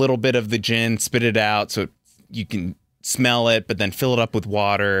drink a little bit of the gin, spit it out so you can smell it, but then fill it up with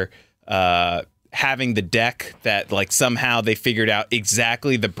water. Having the deck that, like, somehow they figured out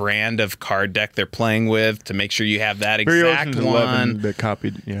exactly the brand of card deck they're playing with to make sure you have that Barry exact Ocean's one. 11 that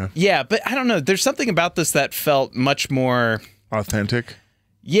copied, Yeah, but I don't know. There's something about this that felt much more... authentic.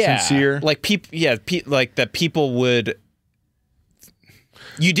 Yeah, Sincere. like people. Yeah, like that people would.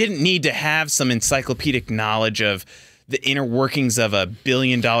 You didn't need to have some encyclopedic knowledge of the inner workings of a $1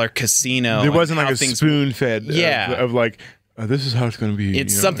 billion casino. There wasn't and like how a things. spoon-fed Yeah. of like, this is how it's going to be.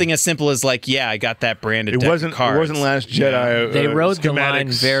 It's something as simple as like, yeah, I got that branded. It deck wasn't. Of cards. It wasn't Last Jedi. They wrote the line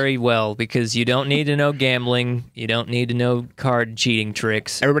schematics. very well, because you don't need to know gambling. You don't need to know card cheating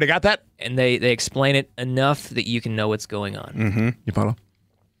tricks. Everybody got that? And they explain it enough that you can know what's going on. Mm-hmm. You follow?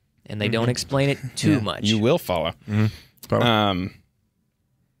 And they don't explain it too much. You will follow. Follow?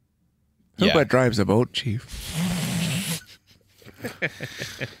 Yeah. Who drives the boat, Chief?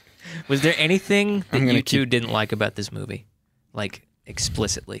 Was there anything that you two didn't like about this movie? Like,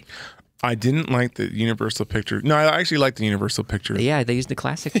 explicitly? I didn't like the Universal picture. No, I actually liked the Universal picture. Yeah, they used the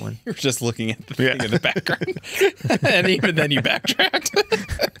classic one. You're just looking at the thing in the background. And even then you backtracked.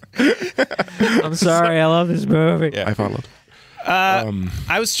 I'm sorry, I love this movie. Yeah. I followed.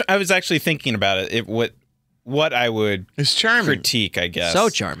 I was actually thinking about it. What I would it's charming. critique, I guess. So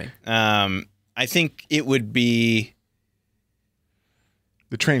charming. I think it would be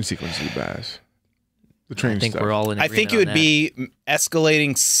the train sequence is bad. The train I think stuff. we're all in agreement I think it would be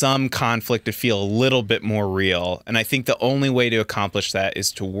escalating some conflict to feel a little bit more real. And I think the only way to accomplish that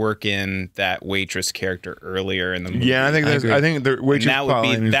is to work in that waitress character earlier in the movie. Yeah, I think the waitress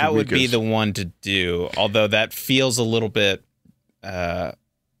that would be the one to do. Although that feels a little bit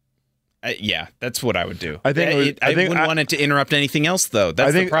yeah, that's what I would do. I wouldn't want it to interrupt anything else, though.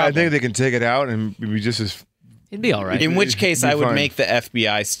 That's the problem. I think they can take it out and be just as... It'd be all right. In which case, I would make the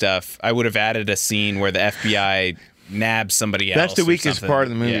FBI stuff. I would have added a scene where the FBI nabs somebody else. That's the weakest part of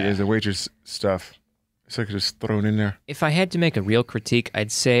the movie is the waitress stuff. So I could just throw it in there. If I had to make a real critique,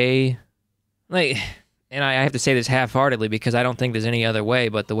 I'd say, like, and I have to say this half-heartedly because I don't think there's any other way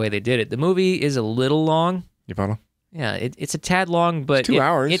but the way they did it. The movie is a little long. You follow? Yeah, it's a tad long, but it's 2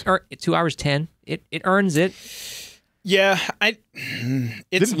 hours. 2 hours 10. It earns it. Yeah,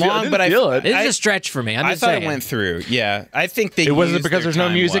 it's long, but I feel it. This is a stretch for me. I thought it went through. Yeah, I think they. It wasn't because there's no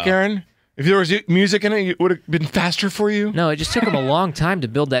music, well. Aaron. If there was music in it, it would have been faster for you. No, it just took them a long time to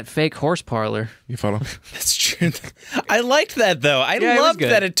build that fake horse parlor. You follow? That's true. I liked that though. I loved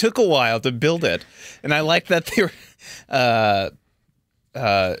that it took a while to build it, and I liked that they were.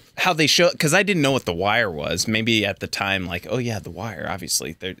 How they show, because I didn't know what The Wire was. Maybe at the time, like, oh yeah, The Wire.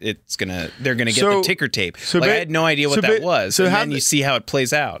 Obviously, they're gonna get the ticker tape. I had no idea what that was. So then you see how it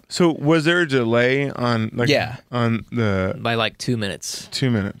plays out. So was there a delay on by like 2 minutes?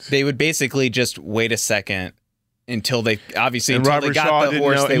 2 minutes. They would basically just wait a second until they got the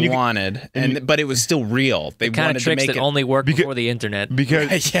horse they wanted, but it was still real. They kind wanted of tricks to make that only work before the internet.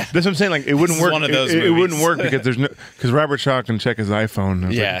 Because that's what I'm saying. Like it wouldn't work. One of those it wouldn't work because Robert Shaw can check his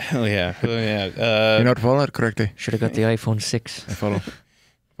iPhone. Yeah, you know to follow that correctly. Should have got the iPhone 6. I follow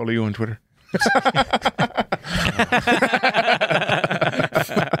you on Twitter.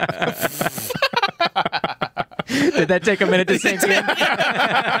 Did that take a minute to sink in?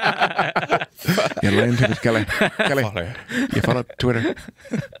 You're lying to it, Kelly. Kelly, you follow Twitter.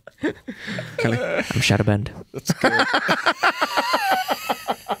 Kelly. I'm Shadowbend. That's good.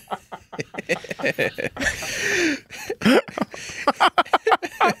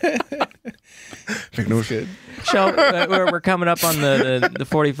 Big nose. Good. So we're coming up on the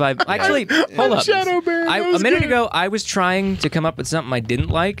 45. Actually, hold up. A minute ago, I was trying to come up with something I didn't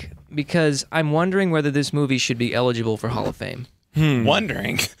like because I'm wondering whether this movie should be eligible for Hall of Fame.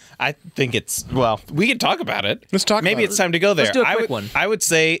 Wondering. I think it's, well, we can talk about it. Let's talk Maybe it's time to go there. Let's do a quick one. I would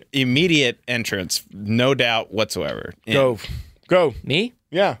say immediate entrance, no doubt whatsoever. Go. Me?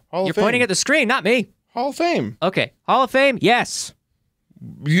 Yeah. Hall of You're Fame. pointing at the screen, not me. Hall of Fame. Okay. Hall of Fame? Yes.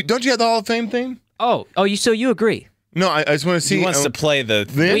 Don't you have the Hall of Fame thing? Oh, so you agree? No, I just want to see. He wants to play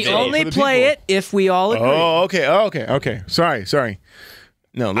the We only play it if we all agree. Oh, okay. Sorry.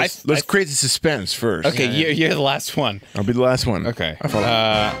 No, let's create the suspense first. Okay, you're the last one. I'll be the last one. Okay. I follow.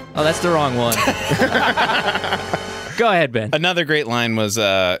 That's the wrong one. Go ahead, Ben. Another great line was,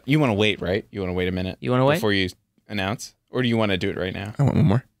 you want to wait, right? You want to wait a minute? You want to wait? Before you announce? Or do you want to do it right now? I want one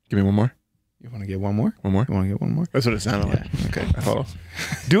more. Give me one more. You want to get one more? One more? You want to get one more? That's what it sounded like. Okay, I follow.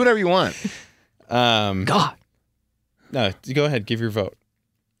 Do whatever you want. God. No, go ahead. Give your vote.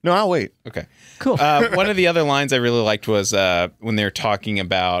 No, I'll wait. Okay. Cool. One of the other lines I really liked was when they were talking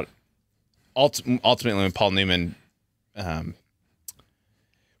about ultimately when Paul Newman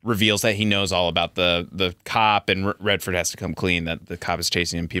reveals that he knows all about the cop and Redford has to come clean, that the cop is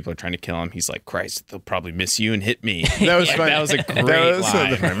chasing him, people are trying to kill him. He's like, Christ, they'll probably miss you and hit me. That was funny. That was a great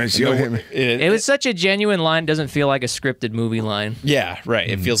line. Miss you and hit me. It was such a genuine line. Doesn't feel like a scripted movie line. Yeah, right.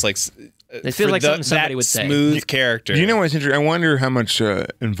 It feels like something somebody would say. Smooth character. You know what's interesting? I wonder how much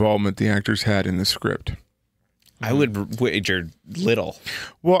involvement the actors had in the script. I would wager little.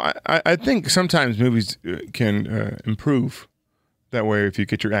 Well, I think sometimes movies can improve that way if you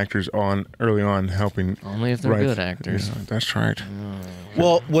get your actors on early on helping. Only if they're good actors. Yeah, that's right.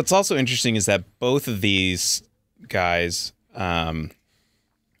 Well, what's also interesting is that both of these guys,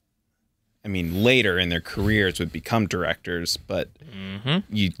 later in their careers would become directors, but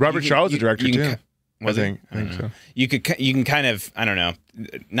Robert Shaw was a director too. I think so. You can kind of, I don't know,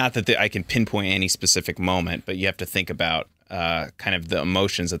 not that I can pinpoint any specific moment, but you have to think about kind of the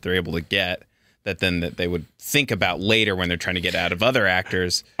emotions that they're able to get that they would think about later when they're trying to get out of other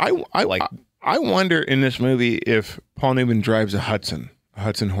actors. I wonder in this movie if Paul Newman drives a Hudson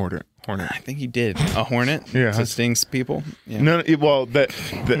Hornet. I think he did a Hornet. Yeah, to stings people. Yeah. No, well,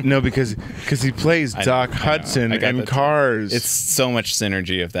 no, because he plays Doc Hudson and Cars. It's so much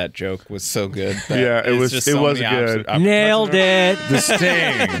synergy of that joke was so good. Yeah, it was good. Nailed it. The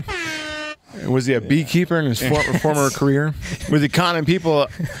Sting. Was he a beekeeper in his former career? Was he conning people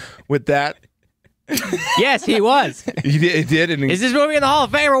with that? Yes, he was. He did. And Is this movie in the Hall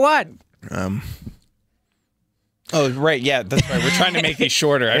of Fame or what? Oh, right. Yeah, that's right. We're trying to make these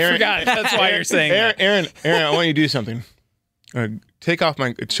shorter. I forgot. That's why you're saying that. Aaron, I want you to do something. Take off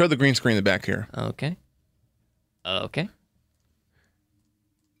show the green screen in the back here. Okay.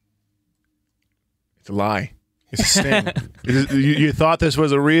 It's a lie. It's a Sting. You thought this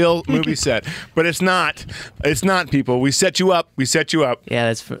was a real movie set, but it's not. It's not, people. We set you up.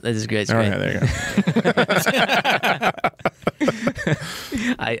 Yeah, that is great. That's great. There you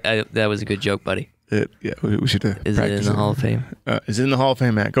go. That was a good joke, buddy. We should Is it in the Hall of Fame? Is it in the Hall of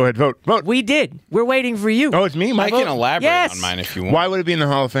Fame, Matt? Go ahead, vote. We did. We're waiting for you. Oh, it's me. I can elaborate on mine if you want. Why would it be in the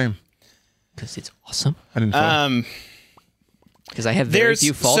Hall of Fame? Because it's awesome. I didn't vote. Because I have very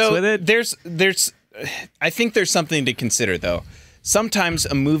few faults with it. I think there's something to consider, though. Sometimes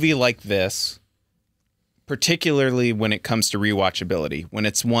a movie like this, particularly when it comes to rewatchability, when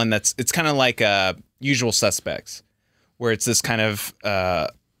it's one it's kind of like Usual Suspects, where it's this kind of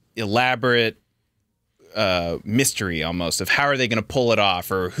elaborate mystery almost of how are they going to pull it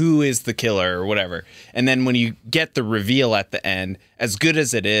off or who is the killer or whatever. And then when you get the reveal at the end, as good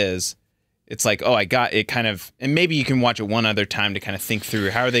as it is, it's like, oh, I got it kind of, and maybe you can watch it one other time to kind of think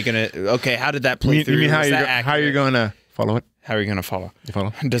through how are they going to, okay, how did that play through? You mean how you're going to follow it? How are you going to follow? You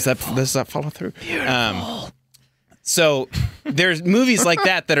follow? Does that follow through? So there's movies like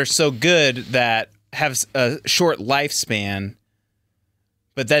that are so good that have a short lifespan,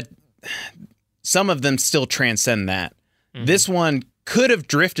 but that some of them still transcend that. Mm-hmm. This one could have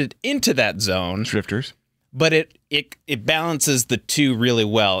drifted into that zone. Drifters. But it balances the two really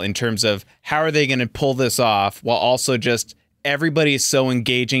well in terms of how are they going to pull this off while also just everybody is so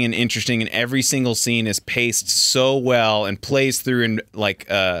engaging and interesting and every single scene is paced so well and plays through and like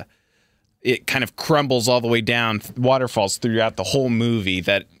it kind of crumbles all the way down, waterfalls throughout the whole movie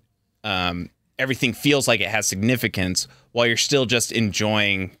that everything feels like it has significance while you're still just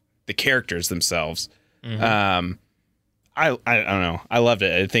enjoying the characters themselves. Mm-hmm. I don't know. I loved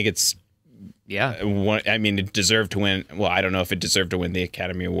it. I think it's I mean, it deserved to win. Well, I don't know if it deserved to win the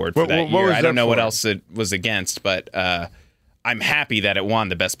Academy Award for that year. I don't know what else it was against, but I'm happy that it won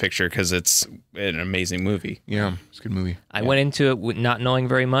the Best Picture because it's an amazing movie. Yeah, it's a good movie. I went into it with not knowing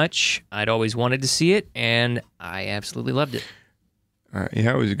very much. I'd always wanted to see it, and I absolutely loved it.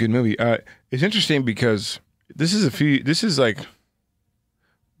 Yeah, it was a good movie. It's interesting because this is like,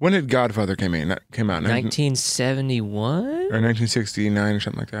 when did Godfather came out? 1971? Or 1969 or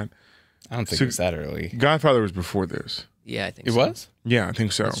something like that. I don't think it was that early. Godfather was before this. Yeah, I think it was? Yeah, I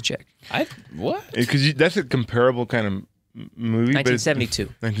think so. Let's check. What? Because that's a comparable kind of movie. 1972.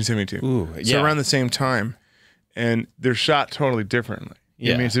 1972. Ooh, so around the same time. And they're shot totally differently.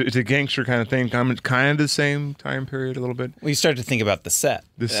 Yeah. I mean, it's a gangster kind of thing. Kind of the same time period a little bit. Well, you start to think about the set.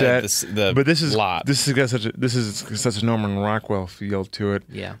 But this is lot. This is such a Norman Rockwell feel to it.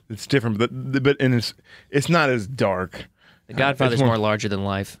 Yeah. It's different, but it's not as dark. The Godfather's more larger than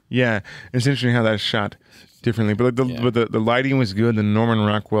life. Yeah, it's interesting how that's shot differently, but the lighting was good. The Norman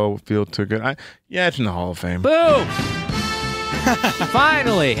Rockwell feel too good. It's in the Hall of Fame. Boom!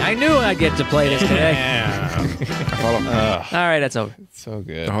 Finally, I knew I'd get to play this today. Yeah. All right, that's over. So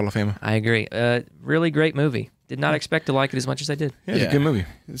good. The Hall of Fame. I agree. Really great movie. Did not expect to like it as much as I did. Yeah, it's a good movie.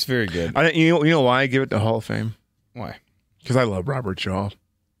 It's very good. You know why I give it the Hall of Fame? Why? Because I love Robert Shaw.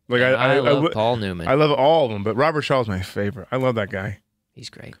 Like I love Paul Newman. I love all of them, but Robert Shaw's my favorite. I love that guy. He's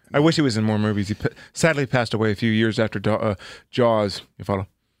great. I wish he was in more movies. He sadly passed away a few years after Jaws. You follow?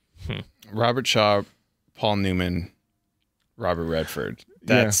 Robert Shaw, Paul Newman, Robert Redford.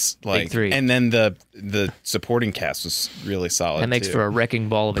 That's like Big three. And then the supporting cast was really solid. That makes for a wrecking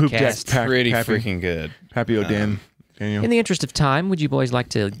ball of a Poop cast. Pretty freaking good. Pappy O'Dan. Daniel. In the interest of time, would you boys like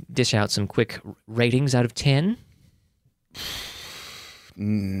to dish out some quick ratings out of 10?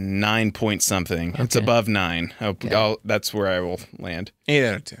 9 point something. Okay. It's above 9. That's where I will land. 8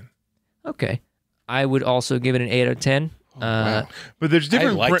 out of 10. Okay. I would also give it an 8 out of 10. Wow. But there's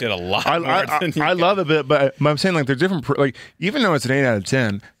different. I liked it a lot. I love it, but I'm saying like there's different. Like even though it's an 8 out of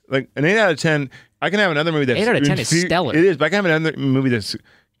 10, like an 8 out of 10, I can have another movie that's 8 out of 10 is stellar. It is, but I can have another movie that's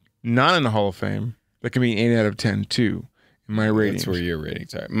not in the Hall of Fame that can be 8 out of 10 too, my ratings. That's where your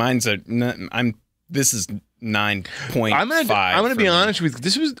ratings are. Mine's a. This is 9.5. I'm gonna be honest with you.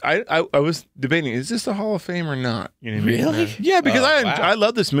 This was I was debating. Is this a Hall of Fame or not? You know what I mean? Really? Yeah, because I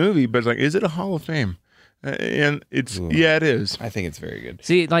love this movie, but it's like, is it a Hall of Fame? And it's it is. I think it's very good.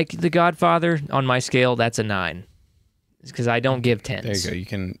 See, like The Godfather on my scale, that's a 9, because I don't give 10s. There you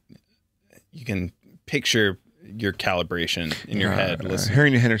go. You can picture your calibration in your head.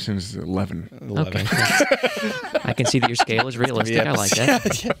 Harry Henderson's 11. Okay. I can see that your scale is realistic. I like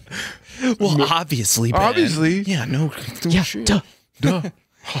that. Yeah. Well, obviously. Ben. Obviously. Yeah. No. Yeah. Duh.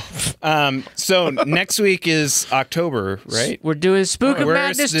 So next week is October, right? We're doing Spook of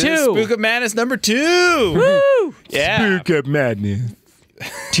Madness 2. Spook of Madness number 2. Woo! Yeah. Spook of Madness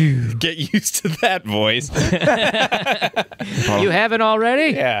 2. Get used to that voice. You haven't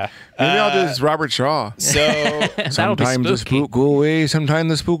already? Yeah. Maybe I'll do this Robert Shaw. So sometimes the spook go away, sometimes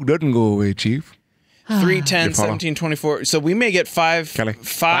the spook doesn't go away, Chief. 310, 17, 24. So we may get five weeks?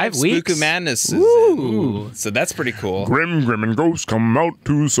 Spook of Madness. Ooh. So that's pretty cool. Grim and Ghost come out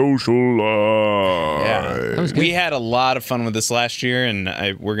to socialize. Yeah. That was good. We had a lot of fun with this last year, and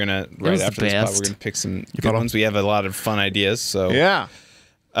we're going to, right after this pod, we're going to pick some good ones. We have a lot of fun ideas. So yeah.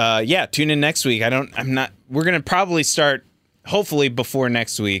 Tune in next week. We're going to probably start, hopefully before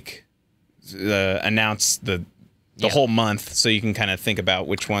next week, announce the whole month, so you can kind of think about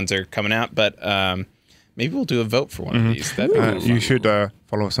which ones are coming out. But maybe we'll do a vote for one of these. You should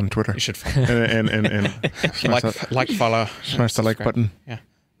follow us on Twitter. You should follow. and follow. Smash the like button. Yeah.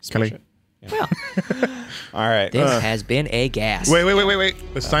 Kelly. Yeah. Well, all right. this has been a gas. Wait.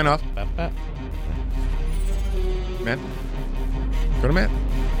 Let's sign off. Matt. Go to Matt.